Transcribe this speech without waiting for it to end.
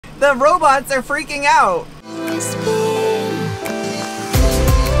The robots are freaking out.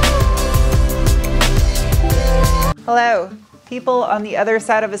 Hello, people on the other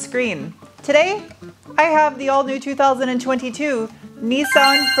side of a screen. Today, I have the all-new 2022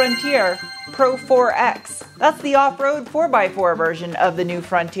 Nissan Frontier Pro4X. That's the off-road 4x4 version of the new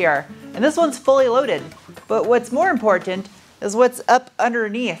Frontier. And this one's fully loaded. But what's more important is what's up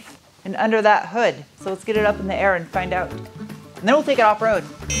underneath and under that hood. So let's get it up in the air and find out. And then we'll take it off-road.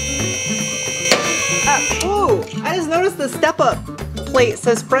 Ooh, I just noticed the step-up plate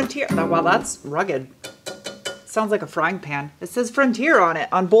says Frontier. Oh, wow, that's rugged. Sounds like a frying pan. It says Frontier on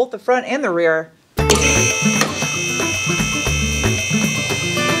it, on both the front and the rear.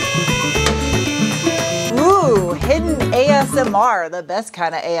 Ooh, hidden ASMR, the best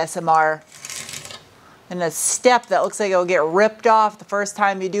kind of ASMR. And a step that looks like it'll get ripped off the first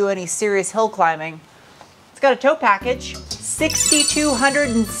time you do any serious hill climbing. It's got a tow package,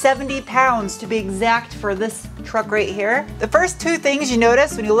 6,270 pounds to be exact for this truck right here. The first two things you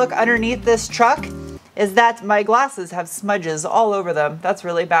notice when you look underneath this truck is that my glasses have smudges all over them. That's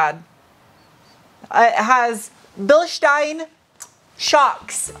really bad. It has Bilstein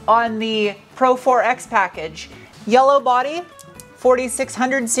shocks on the Pro4X package. Yellow body,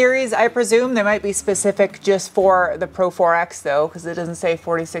 4600 series, I presume. They might be specific just for the Pro4X though, because it doesn't say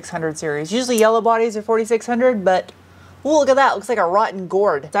 4600 series. Usually yellow bodies are 4600, but ooh, look at that. Looks like a rotten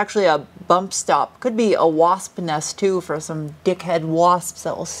gourd. It's actually a bump stop. Could be a wasp nest too for some dickhead wasps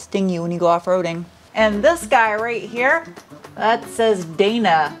that will sting you when you go off-roading. And this guy right here, that says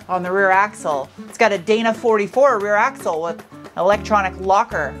Dana on the rear axle. It's got a Dana 44 rear axle with electronic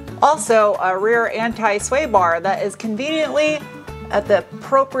locker. Also a rear anti-sway bar that is conveniently at the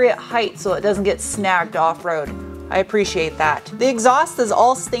appropriate height so it doesn't get snagged off-road. I appreciate that. The exhaust is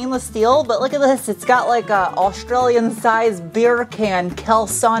all stainless steel, but look at this. It's got like a Australian-sized beer can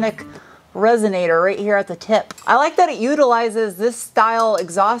Kelsonic resonator right here at the tip. I like that it utilizes this style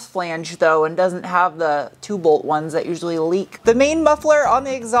exhaust flange though and doesn't have the 2-bolt ones that usually leak. The main muffler on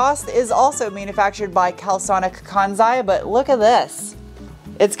the exhaust is also manufactured by Kelsonic Kansai, but look at this.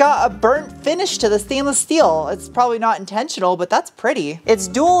 It's got a burnt finish to the stainless steel. It's probably not intentional, but that's pretty. It's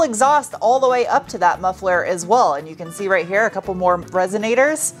dual exhaust all the way up to that muffler as well. And you can see right here a couple more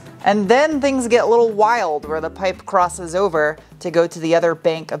resonators. And then things get a little wild where the pipe crosses over to go to the other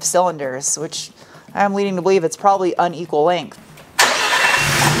bank of cylinders, which I'm leading to believe it's probably unequal length.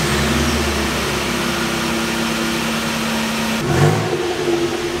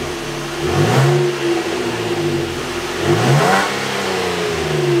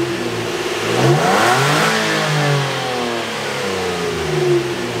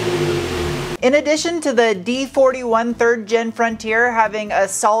 In addition to the D41 3rd Gen Frontier having a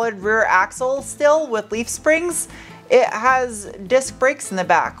solid rear axle still with leaf springs, it has disc brakes in the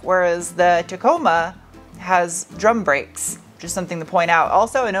back, whereas the Tacoma has drum brakes. Just something to point out.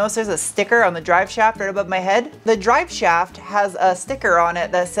 Also, I noticed there's a sticker on the drive shaft right above my head. The drive shaft has a sticker on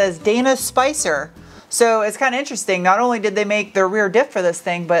it that says Dana Spicer. So it's kind of interesting. Not only did they make the rear diff for this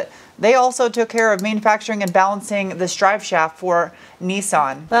thing, but they also took care of manufacturing and balancing this drive shaft for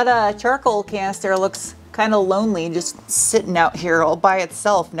Nissan. That charcoal canister looks kind of lonely just sitting out here all by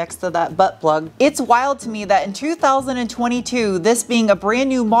itself next to that butt plug. It's wild to me that in 2022, this being a brand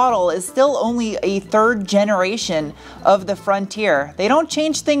new model is still only a 3rd generation of the Frontier. They don't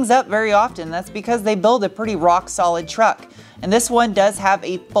change things up very often. That's because they build a pretty rock solid truck. And this one does have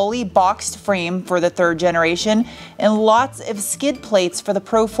a fully boxed frame for the 3rd generation and lots of skid plates for the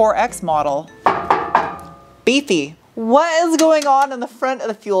Pro4X model. Beefy. What is going on in the front of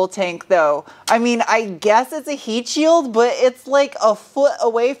the fuel tank though? I mean, I guess it's a heat shield, but it's like a foot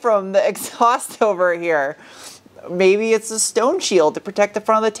away from the exhaust over here. Maybe it's a stone shield to protect the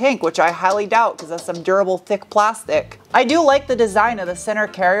front of the tank, which I highly doubt because that's some durable thick plastic. I do like the design of the center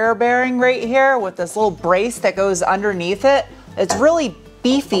carrier bearing right here with this little brace that goes underneath it. It's really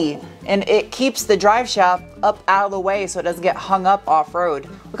beefy and it keeps the drive shaft up out of the way so it doesn't get hung up off-road.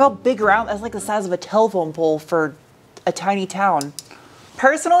 Look how big around, that's like the size of a telephone pole for a tiny town.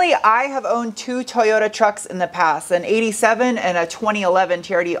 Personally, I have owned 2 Toyota trucks in the past, an 87 and a 2011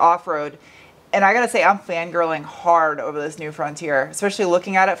 TRD off-road. And I gotta say, I'm fangirling hard over this new Frontier, especially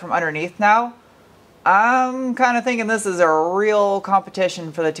looking at it from underneath now. I'm kind of thinking this is a real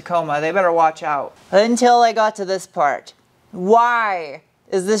competition for the Tacoma. They better watch out. Until I got to this part. Why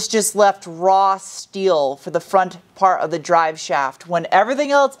is this just left raw steel for the front part of the drive shaft when everything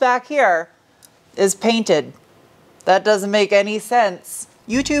else back here is painted? That doesn't make any sense.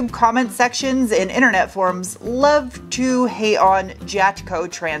 YouTube comment sections and internet forums love to hate on Jatco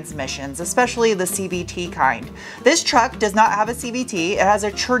transmissions, especially the CVT kind. This truck does not have a CVT. It has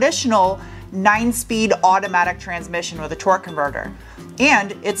a traditional 9-speed automatic transmission with a torque converter.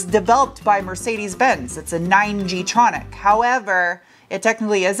 And it's developed by Mercedes-Benz. It's a 9G-tronic. However, it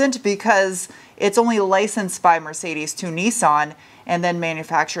technically isn't because it's only licensed by Mercedes to Nissan and then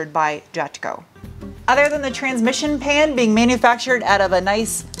manufactured by Jatco. Other than the transmission pan being manufactured out of a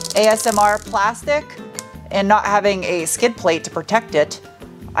nice ASMR plastic and not having a skid plate to protect it,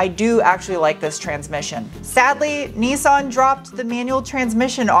 I do actually like this transmission. Sadly, Nissan dropped the manual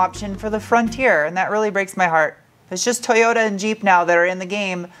transmission option for the Frontier, and that really breaks my heart. It's just Toyota and Jeep now that are in the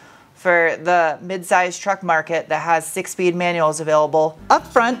game for the mid-size truck market that has 6-speed manuals available. Up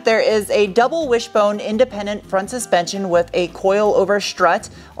front, there is a double wishbone independent front suspension with a coil-over strut.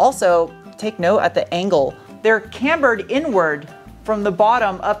 Also, take note at the angle. They're cambered inward from the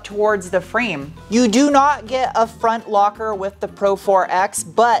bottom up towards the frame. You do not get a front locker with the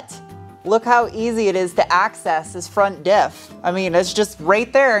Pro-4X, but look how easy it is to access this front diff. I mean, it's just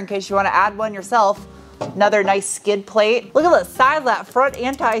right there in case you want to add one yourself. Another nice skid plate. Look at the size of that front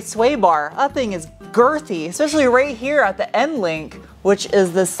anti-sway bar. That thing is girthy, especially right here at the end link, which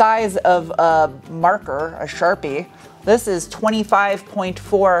is the size of a marker, a Sharpie. This is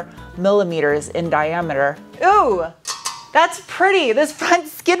 25.4 millimeters in diameter. Ooh, that's pretty. This front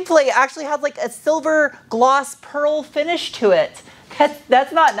skid plate actually has like a silver gloss pearl finish to it.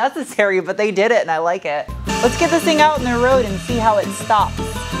 That's not necessary, but they did it and I like it. Let's get this thing out in the road and see how it stops.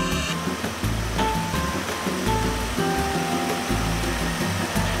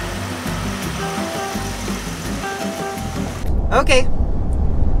 Okay,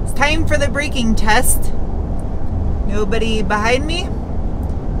 it's time for the braking test. Nobody behind me?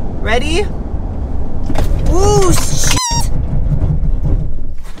 Ready? Ooh, shit!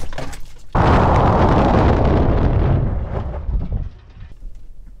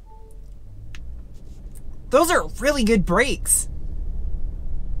 Those are really good brakes.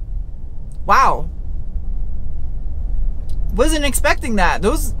 Wow. Wasn't expecting that.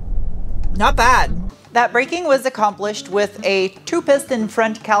 Those, not bad. That braking was accomplished with a 2-piston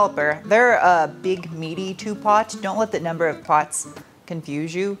front caliper. They're a big, meaty 2-pot. Don't let the number of pots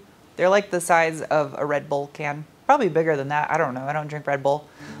confuse you. They're like the size of a Red Bull can. Probably bigger than that. I don't know. I don't drink Red Bull.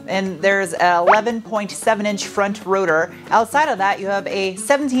 And there's a 11.7-inch front rotor. Outside of that, you have a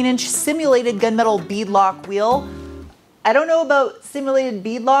 17-inch simulated gunmetal beadlock wheel. I don't know about simulated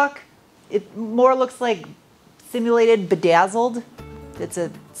beadlock. It more looks like simulated bedazzled. It's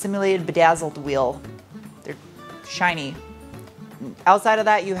a simulated bedazzled wheel. They're shiny. Outside of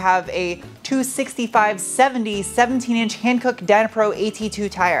that, you have a 265/70 17-inch Hankook Dynapro AT2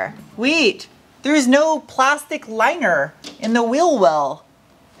 tire. Wait, there's no plastic liner in the wheel well.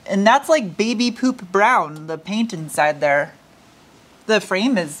 And that's like baby poop brown, the paint inside there. The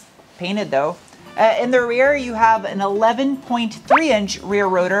frame is painted though. In the rear, you have an 11.3-inch rear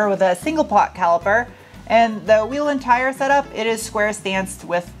rotor with a single pot caliper. And the wheel and tire setup, it is square stanced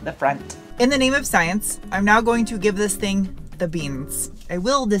with the front. In the name of science, I'm now going to give this thing the beans. I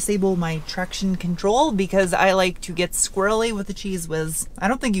will disable my traction control because I like to get squirrely with the Cheez Whiz. I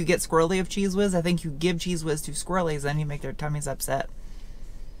don't think you get squirrely of Cheez Whiz. I think you give Cheez Whiz to squirrelies and you make their tummies upset.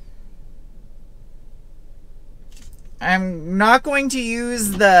 I'm not going to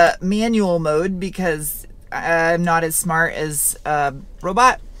use the manual mode because I'm not as smart as a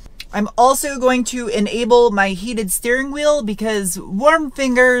robot. I'm also going to enable my heated steering wheel because warm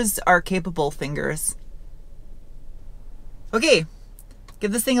fingers are capable fingers. Okay,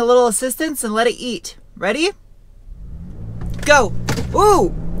 give this thing a little assistance and let it eat. Ready? Go.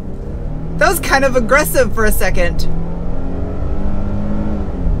 Ooh, that was kind of aggressive for a second.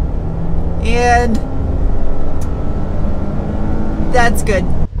 And that's good.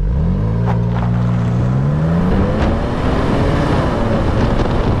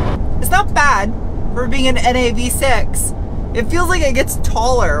 Not bad for being an NAV6. It feels like it gets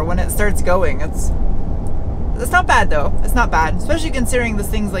taller when it starts going. It's not bad though. It's not bad, especially considering this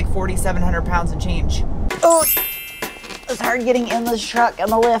thing's like 4,700 pounds and change. Oh, it's hard getting in this truck and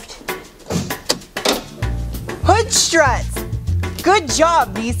the lift. Hood struts. Good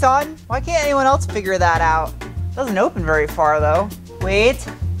job, Nissan. Why can't anyone else figure that out? Doesn't open very far though. Wait,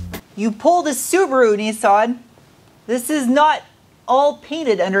 you pulled a Subaru, Nissan. This is not all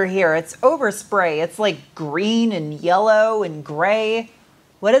painted under here. It's overspray. It's like green and yellow and gray.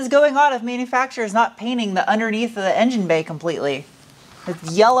 What is going on if manufacturers not painting the underneath of the engine bay completely?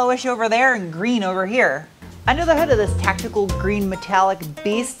 It's yellowish over there and green over here. Under the hood of this tactical green metallic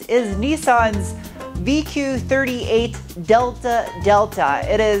beast is Nissan's VQ38 Delta.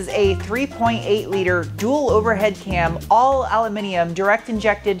 It is a 3.8 liter dual overhead cam, all aluminum, direct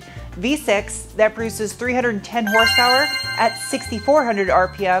injected V6 that produces 310 horsepower at 6,400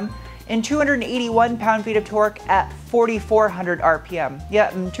 RPM and 281 pound-feet of torque at 4,400 RPM.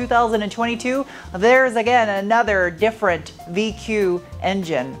 Yeah, in 2022, there's again another different VQ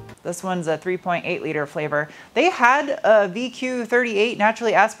engine. This one's a 3.8 liter flavor. They had a VQ38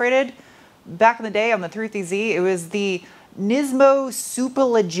 naturally aspirated back in the day on the Truthy Z. It was the Nismo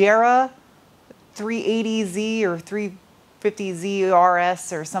Superleggera 380Z or 350Z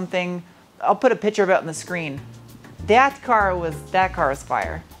RS or something. I'll put a picture of it on the screen. That car was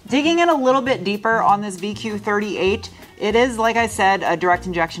fire. Digging in a little bit deeper on this VQ38, it is, like I said, a direct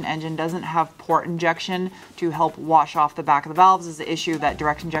injection engine, doesn't have port injection to help wash off the back of the valves. Is the issue that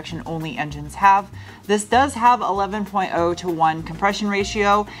direct injection only engines have. This does have 11.0 to 1 compression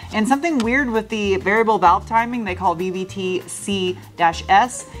ratio, and something weird with the variable valve timing they call VVT-C-S.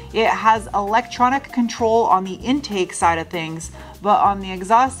 It has electronic control on the intake side of things, but on the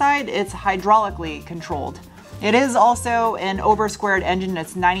exhaust side, it's hydraulically controlled. It is also an over-squared engine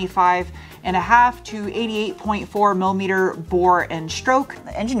that's 95.5 to 88.4 millimeter bore and stroke.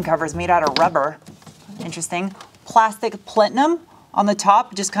 The engine cover is made out of rubber. Interesting. Plastic platinum on the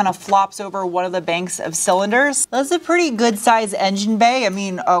top, just kind of flops over one of the banks of cylinders. That's a pretty good size engine bay. I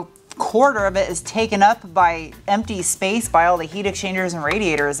mean, a quarter of it is taken up by empty space by all the heat exchangers and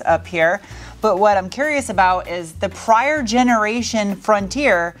radiators up here. But what I'm curious about is the prior generation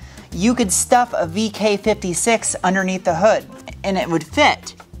Frontier, you could stuff a VK56 underneath the hood and it would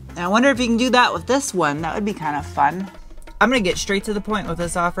fit. Now I wonder if you can do that with this one. That would be kind of fun. I'm gonna get straight to the point with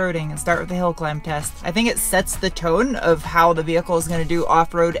this off-roading and start with the hill climb test. I think it sets the tone of how the vehicle is gonna do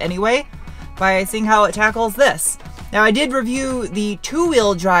off-road anyway by seeing how it tackles this. Now I did review the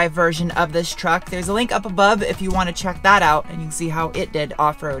two-wheel drive version of this truck. There's a link up above if you want to check that out and you can see how it did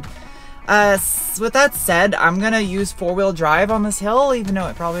off-road. With that said, I'm gonna use four-wheel drive on this hill, even though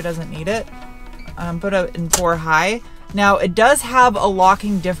it probably doesn't need it. Put it in 4 high. Now it does have a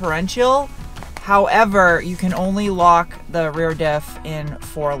locking differential. However, you can only lock the rear diff in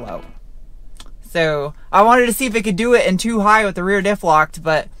 4 low. So I wanted to see if it could do it in 2 high with the rear diff locked,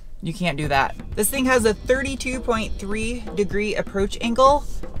 but you can't do that. This thing has a 32.3 degree approach angle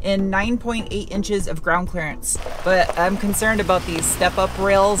and 9.8 inches of ground clearance. But I'm concerned about these step-up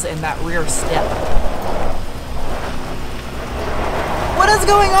rails and that rear step. What is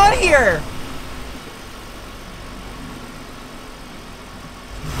going on here?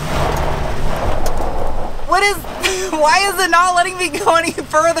 What is, why is it not letting me go any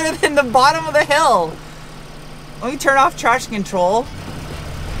further than the bottom of the hill? Let me turn off traction control.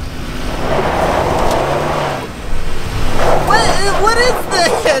 What is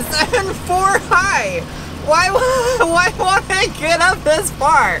this? I'm in 4 high. Why won't I get up this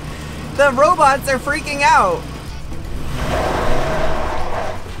far? The robots are freaking out.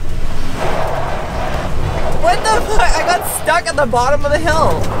 What the fuck? I got stuck at the bottom of the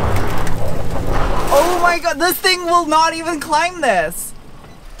hill. Oh my god, this thing will not even climb this.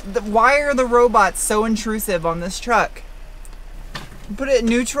 Why are the robots so intrusive on this truck? Put it in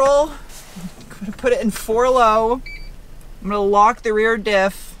neutral. I'm gonna put it in 4 low. I'm gonna lock the rear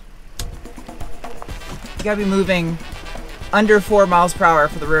diff. You gotta be moving under 4 miles per hour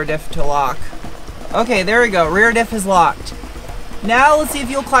for the rear diff to lock. Okay, there we go. Rear diff is locked. Now let's see if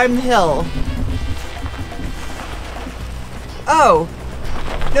you'll climb the hill. Oh,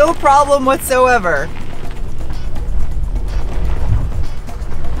 no problem whatsoever.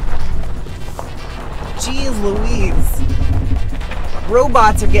 Jeez Louise.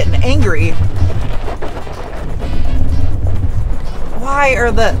 Robots are getting angry. Why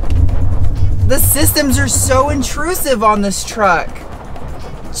are the systems are so intrusive on this truck?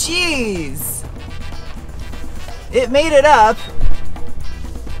 Jeez. It made it up.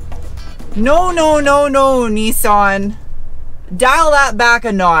 No, Nissan. Dial that back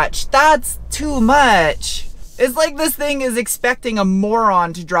a notch. That's too much. It's like this thing is expecting a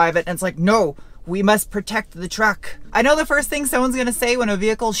moron to drive it, and it's like, no, we must protect the truck. I know the first thing someone's gonna say when a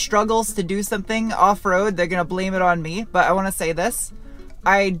vehicle struggles to do something off-road, they're gonna blame it on me, but I wanna say this.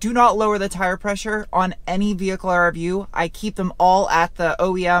 I do not lower the tire pressure on any vehicle I review. I keep them all at the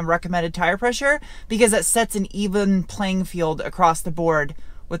OEM recommended tire pressure because it sets an even playing field across the board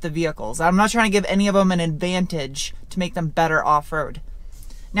with the vehicles. I'm not trying to give any of them an advantage to make them better off-road.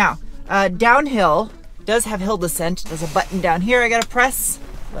 Now, downhill does have hill descent. There's a button down here I gotta press.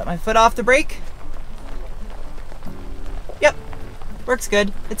 Let my foot off the brake. Yep, works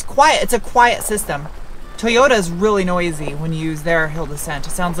good. It's quiet, it's a quiet system. Toyota is really noisy when you use their hill descent.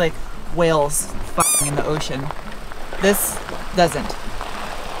 It sounds like whales fucking in the ocean. This doesn't.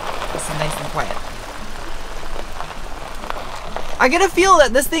 This is nice and quiet. I get a feel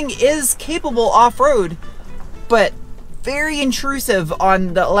that this thing is capable off-road, but very intrusive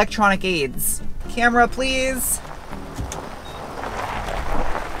on the electronic aids. Camera, please.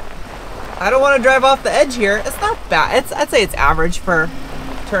 I don't want to drive off the edge here. It's not bad. I'd say it's average for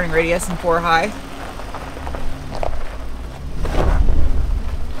turning radius and 4 high.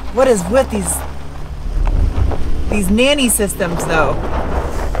 What is with these nanny systems though?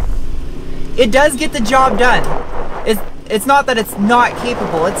 It does get the job done. It's not that it's not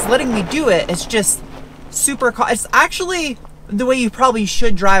capable. It's letting me do it. It's just super, it's actually the way you probably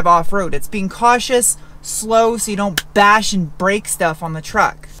should drive off-road. It's being cautious, slow, so you don't bash and break stuff on the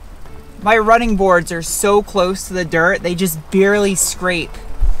truck. My running boards are so close to the dirt, they just barely scrape.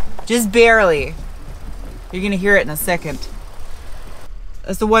 Just barely. You're gonna hear it in a second.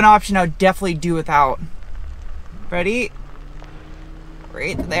 That's the one option I would definitely do without. Ready?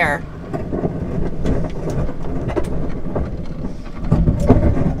 Right there.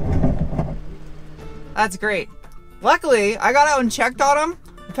 That's great. Luckily, I got out and checked on them.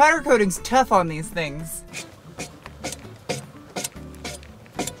 The powder coating's tough on these things.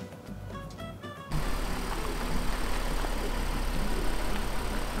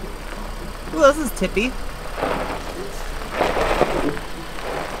 Ooh, this is tippy.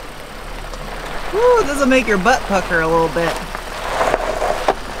 Ooh, this will make your butt pucker a little bit.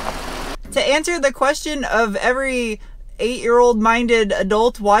 To answer the question of every 8-year-old minded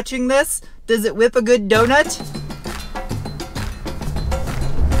adult watching this, does it whip a good donut?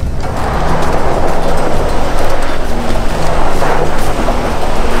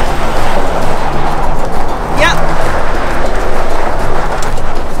 Yep.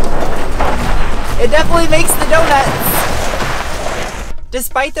 It definitely makes the donuts.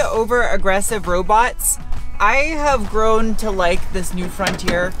 Despite the over-aggressive robots, I have grown to like this new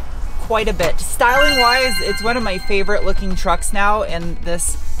Frontier quite a bit. Styling-wise, it's one of my favorite looking trucks now in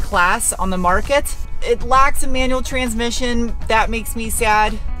this class on the market. It lacks a manual transmission. That makes me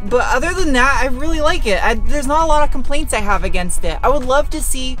sad. But other than that, I really like it. There's not a lot of complaints I have against it. I would love to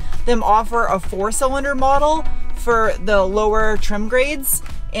see them offer a 4-cylinder model for the lower trim grades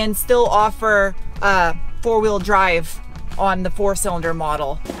and still offer 4-wheel drive on the 4-cylinder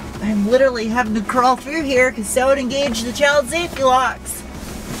model. I'm literally having to crawl through here because someone engaged the child safety locks.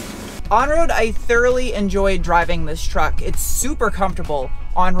 On-road, I thoroughly enjoy driving this truck. It's super comfortable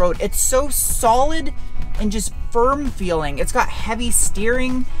on-road. It's so solid and just firm feeling. It's got heavy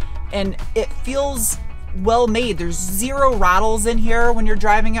steering and it feels well made. There's 0 rattles in here when you're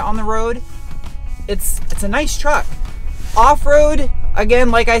driving it on the road. It's a nice truck. Off-road,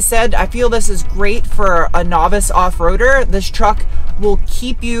 again, like I said, I feel this is great for a novice off-roader. This truck will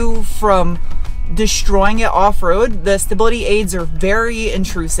keep you from destroying it off-road. The stability aids are very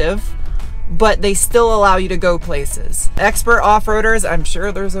intrusive, but they still allow you to go places. Expert off-roaders, I'm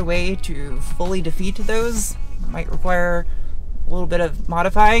sure there's a way to fully defeat those. Might require a little bit of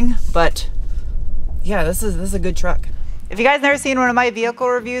modifying, but yeah, this is a good truck. If you guys never seen one of my vehicle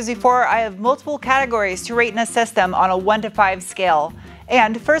reviews before, I have multiple categories to rate and assess them on a 1 to 5 scale.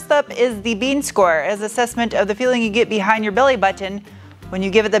 And first up is the bean score, as assessment of the feeling you get behind your belly button when you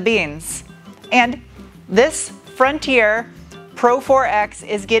give it the beans. And this Frontier Pro4X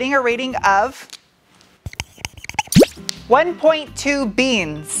is getting a rating of 1.2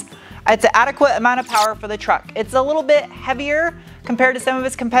 beans. It's an adequate amount of power for the truck. It's a little bit heavier compared to some of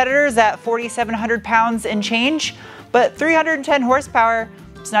its competitors at 4,700 pounds and change, but 310 horsepower,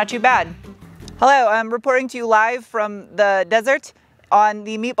 it's not too bad. Hello, I'm reporting to you live from the desert on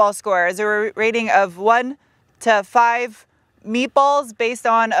the meatball score. Is a rating of 1 to 5 meatballs based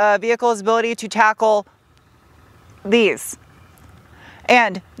on a vehicle's ability to tackle these.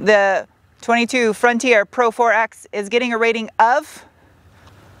 And the 22 Frontier Pro4X is getting a rating of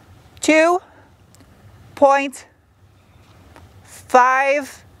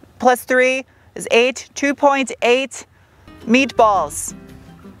 2.5 plus 3 is 8, 2.8 meatballs.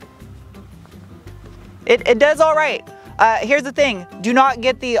 It does all right. Here's the thing, do not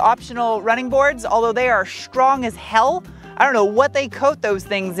get the optional running boards, although they are strong as hell. I don't know what they coat those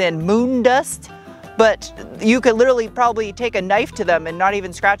things in, moon dust, but you could literally probably take a knife to them and not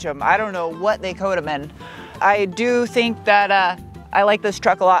even scratch them. I don't know what they coat them in. I do think that I like this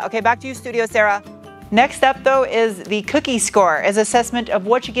truck a lot. Okay, back to you, Studio Sarah. Next up though is the cookie score, as assessment of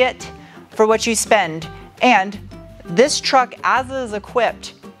what you get for what you spend. And this truck, as it is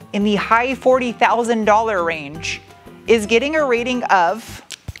equipped in the high $40,000 range, is getting a rating of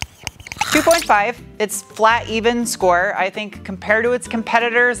 2.5, it's flat even score. I think compared to its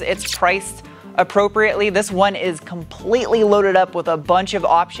competitors, it's priced appropriately. This one is completely loaded up with a bunch of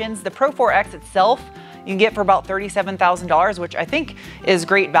options. The Pro4X itself, you can get for about $37,000, which I think is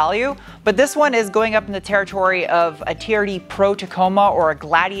great value. But this one is going up in the territory of a TRD Pro Tacoma or a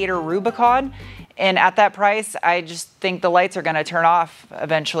Gladiator Rubicon. And at that price, I just think the lights are gonna turn off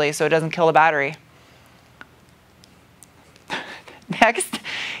eventually so it doesn't kill the battery. Next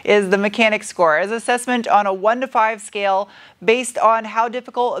is the mechanic score, as assessment on a 1 to 5 scale based on how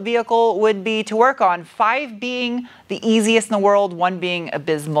difficult a vehicle would be to work on, 5 being the easiest in the world, 1 being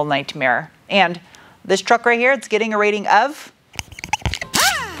abysmal nightmare. And this truck right here, it's getting a rating of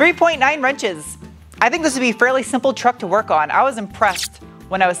 3.9 wrenches. I think this would be a fairly simple truck to work on. I was impressed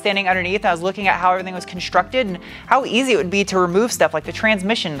when I was standing underneath. I was looking at how everything was constructed and how easy it would be to remove stuff like the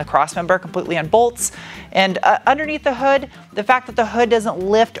transmission, the crossmember completely on bolts. And underneath the hood, the fact that the hood doesn't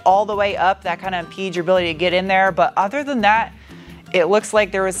lift all the way up, that kind of impedes your ability to get in there. But other than that, it looks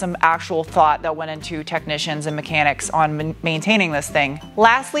like there was some actual thought that went into technicians and mechanics on maintaining this thing.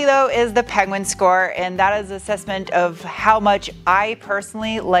 Lastly though is the Penguin score, and that is an assessment of how much I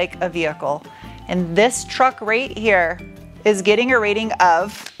personally like a vehicle. And this truck right here is getting a rating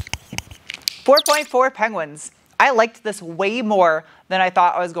of 4.4 penguins. I liked this way more than I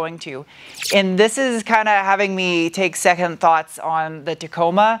thought I was going to. And this is kind of having me take second thoughts on the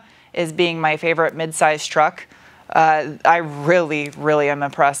Tacoma as being my favorite mid-size truck. I really am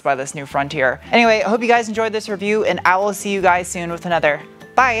impressed by this new Frontier. Anyway, I hope you guys enjoyed this review, and I will see you guys soon with another.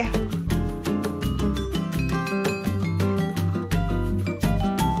 Bye.